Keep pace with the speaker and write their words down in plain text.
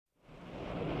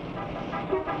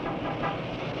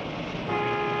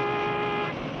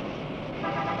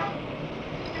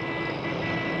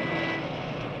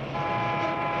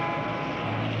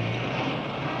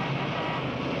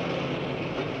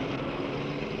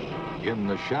In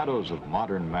the shadows of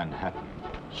modern Manhattan,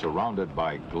 surrounded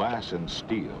by glass and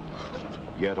steel,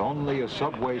 yet only a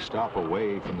subway stop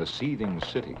away from the seething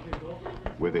city,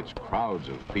 with its crowds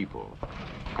of people,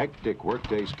 hectic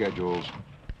workday schedules,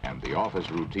 and the office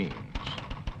routines,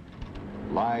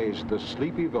 lies the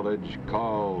sleepy village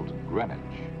called Greenwich.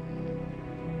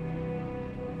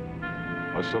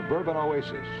 A suburban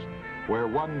oasis where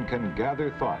one can gather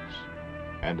thoughts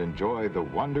and enjoy the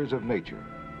wonders of nature,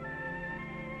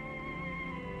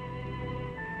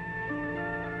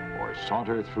 or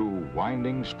saunter through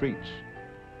winding streets.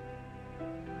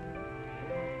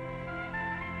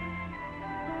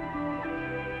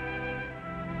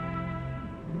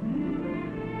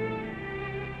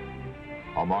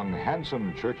 Among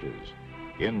handsome churches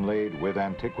inlaid with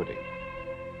antiquity,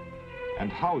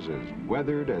 and houses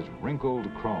weathered as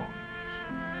wrinkled crones,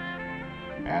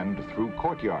 and through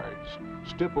courtyards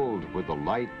stippled with the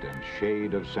light and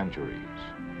shade of centuries.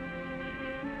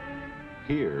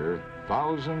 Here,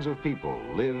 thousands of people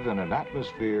live in an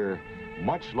atmosphere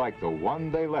much like the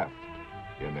one they left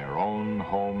in their own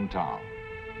hometown.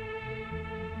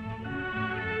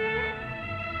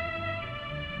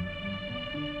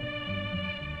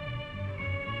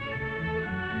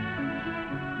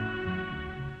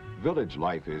 Village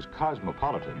life is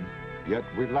cosmopolitan, yet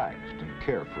relaxed and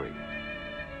carefree.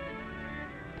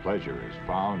 Pleasure is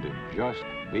found in just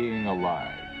being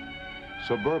alive,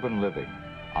 suburban living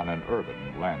on an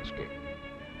urban landscape.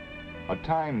 A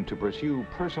time to pursue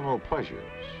personal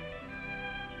pleasures,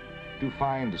 to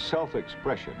find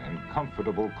self-expression in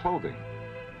comfortable clothing.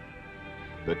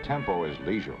 The tempo is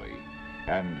leisurely,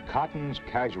 and cotton's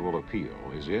casual appeal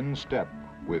is in step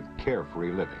with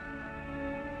carefree living.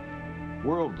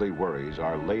 Worldly worries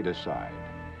are laid aside,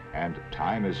 and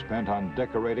time is spent on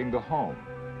decorating the home,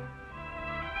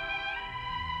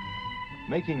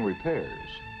 making repairs,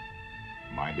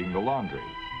 minding the laundry,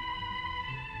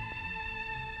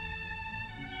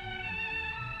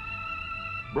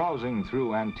 browsing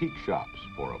through antique shops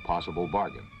for a possible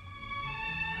bargain,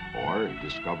 or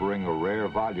discovering a rare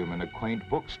volume in a quaint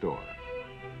bookstore.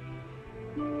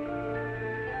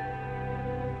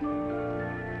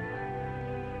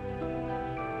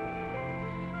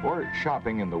 Or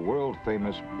shopping in the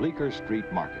world-famous Bleecker Street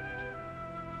Market,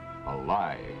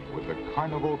 alive with the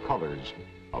carnival colors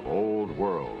of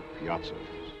old-world piazzas.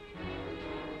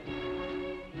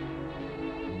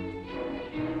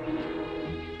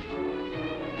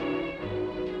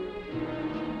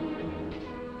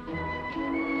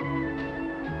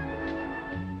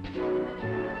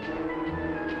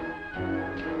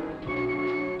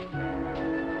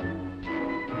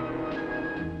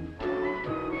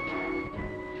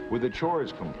 With the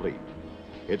chores complete,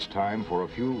 it's time for a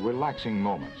few relaxing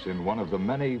moments in one of the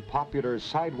many popular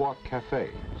sidewalk cafes.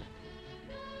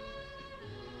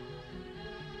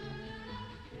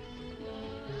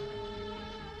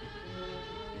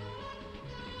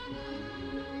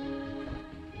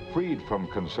 Freed from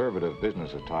conservative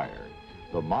business attire,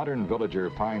 the modern villager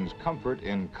finds comfort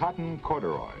in cotton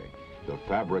corduroy, the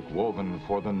fabric woven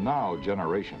for the now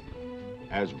generation,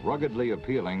 as ruggedly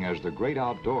appealing as the great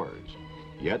outdoors,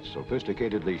 yet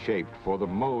sophisticatedly shaped for the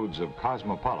modes of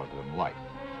cosmopolitan life.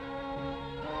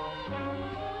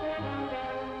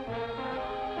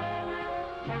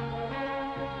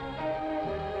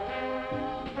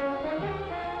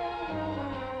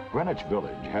 Greenwich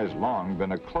Village has long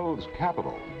been a clothes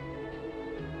capital.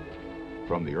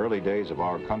 From the early days of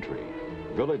our country,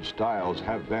 village styles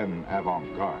have been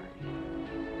avant-garde,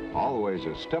 always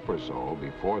a step or so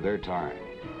before their time.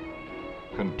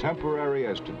 Contemporary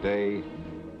as today,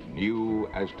 new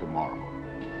as tomorrow.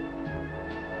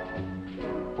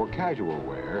 For casual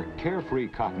wear, carefree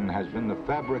cotton has been the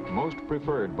fabric most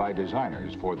preferred by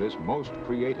designers for this most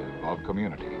creative of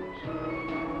communities.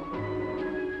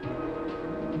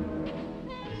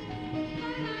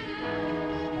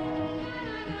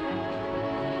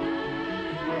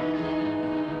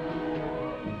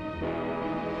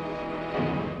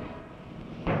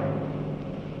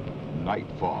 Night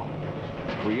falls,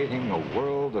 creating a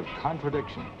world of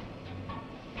contradiction,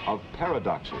 of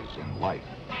paradoxes in life.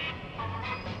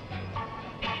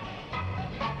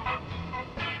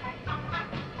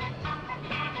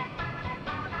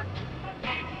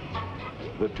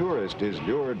 The tourist is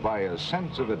lured by a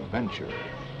sense of adventure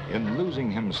in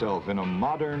losing himself in a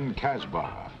modern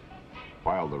Casbah,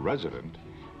 while the resident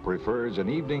prefers an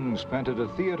evening spent at a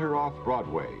theater off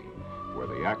Broadway, where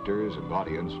the actors and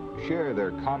audience share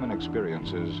their common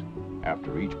experiences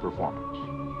after each performance.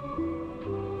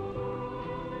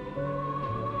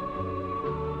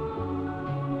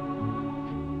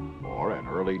 Or an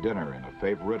early dinner in a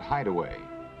favorite hideaway.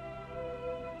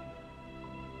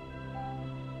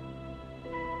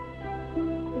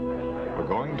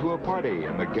 going to a party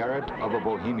in the garret of a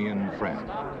bohemian friend.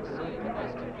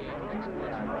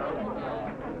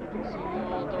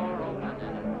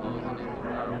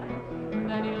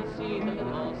 Then you'll see the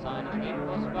little sign on the gate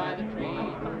post by the tree.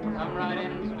 Come right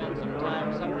in and spend some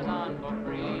time, supper's on for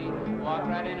free. Walk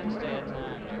right in and stay a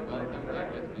time, you're welcome here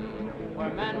with me. Where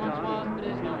a man once was, but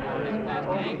is no more, his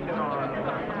past ain't no more.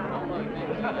 Only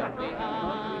things he left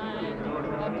behind.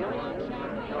 Let the young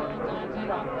shine the old times and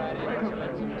walk right in and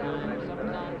spend some time,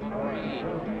 supper's on for free.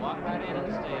 Walk right in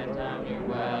and stay a time, you're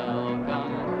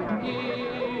welcome here with me.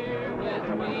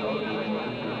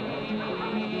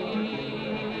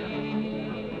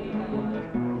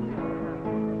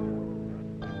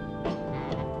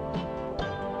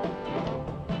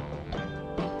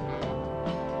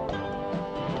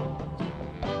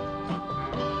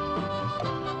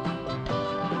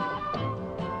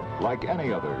 Like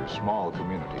any other small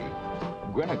community,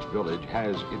 Greenwich Village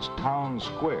has its town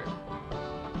square.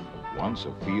 Once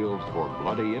a field for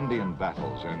bloody Indian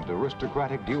battles and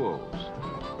aristocratic duels,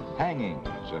 hangings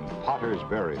and potters'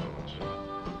 burials,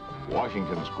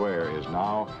 Washington Square is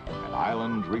now an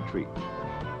island retreat.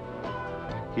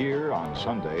 Here on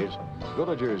Sundays,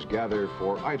 villagers gather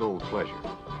for idle pleasure.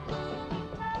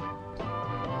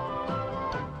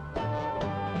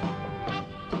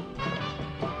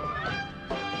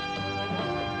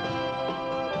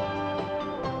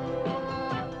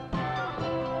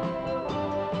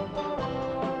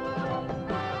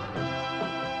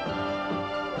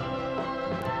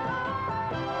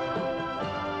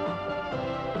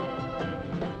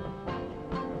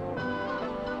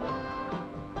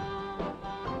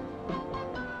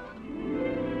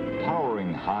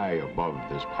 High above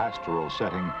this pastoral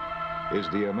setting is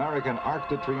the American Arc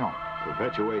de Triomphe,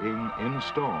 perpetuating in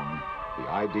stone the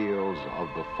ideals of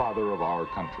the father of our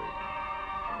country.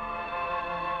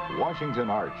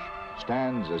 Washington Arch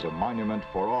stands as a monument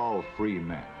for all free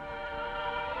men.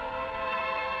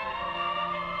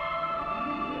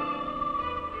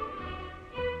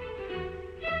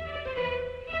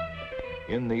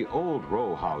 In the old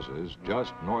row houses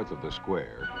just north of the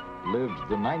square lived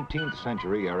the 19th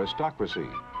century aristocracy.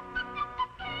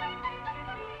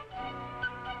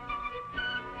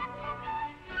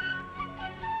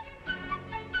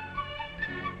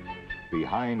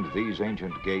 Behind these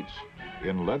ancient gates,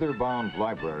 in leather-bound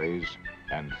libraries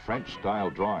and French-style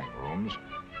drawing rooms,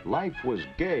 life was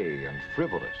gay and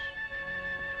frivolous.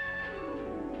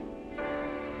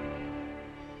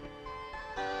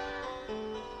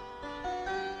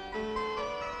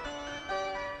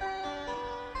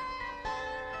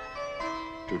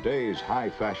 Today's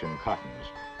high-fashion cottons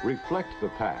reflect the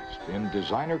past in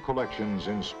designer collections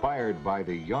inspired by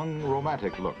the young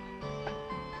romantic look.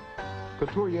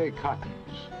 Couturier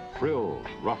cottons, frilled,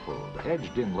 ruffled,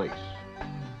 edged in lace.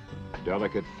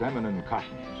 Delicate feminine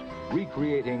cottons,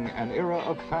 recreating an era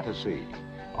of fantasy,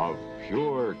 of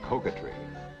pure coquetry,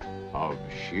 of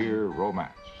sheer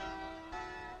romance.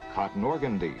 Cotton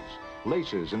organdies,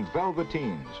 laces, and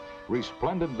velveteens,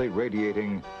 resplendently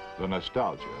radiating the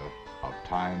nostalgia of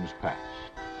times past.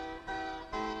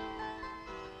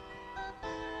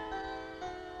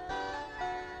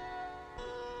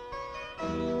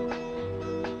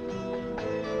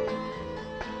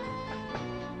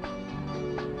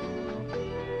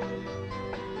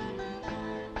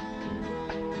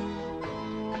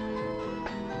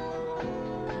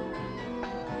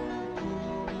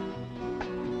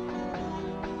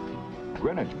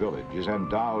 Greenwich Village is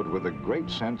endowed with a great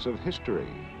sense of history.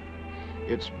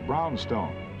 Its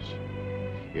brownstones,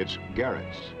 its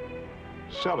garrets,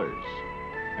 cellars,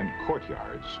 and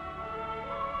courtyards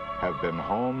have been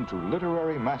home to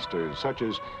literary masters such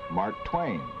as Mark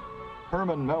Twain,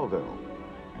 Herman Melville,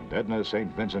 and Edna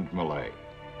St. Vincent Millay,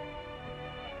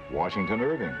 Washington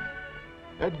Irving,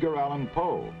 Edgar Allan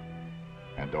Poe,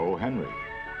 and O. Henry.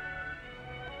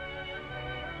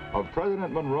 Of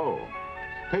President Monroe,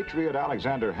 patriot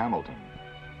Alexander Hamilton,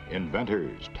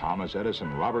 inventors Thomas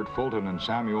Edison, Robert Fulton, and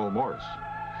Samuel Morse,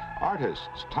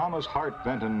 artists Thomas Hart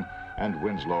Benton and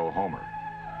Winslow Homer,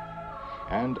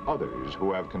 and others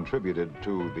who have contributed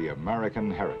to the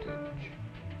American heritage.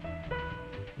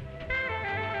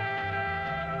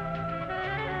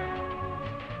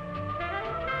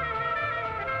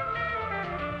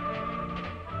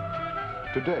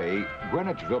 Today,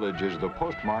 Greenwich Village is the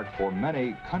postmark for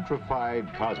many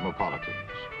countrified cosmopolitans,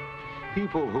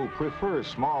 people who prefer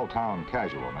small-town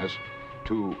casualness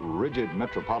to rigid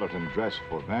metropolitan dress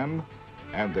for them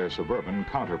and their suburban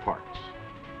counterparts.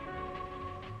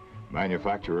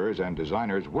 Manufacturers and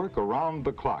designers work around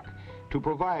the clock to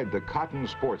provide the cotton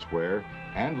sportswear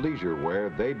and leisure wear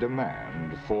they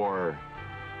demand for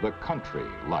the country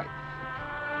life.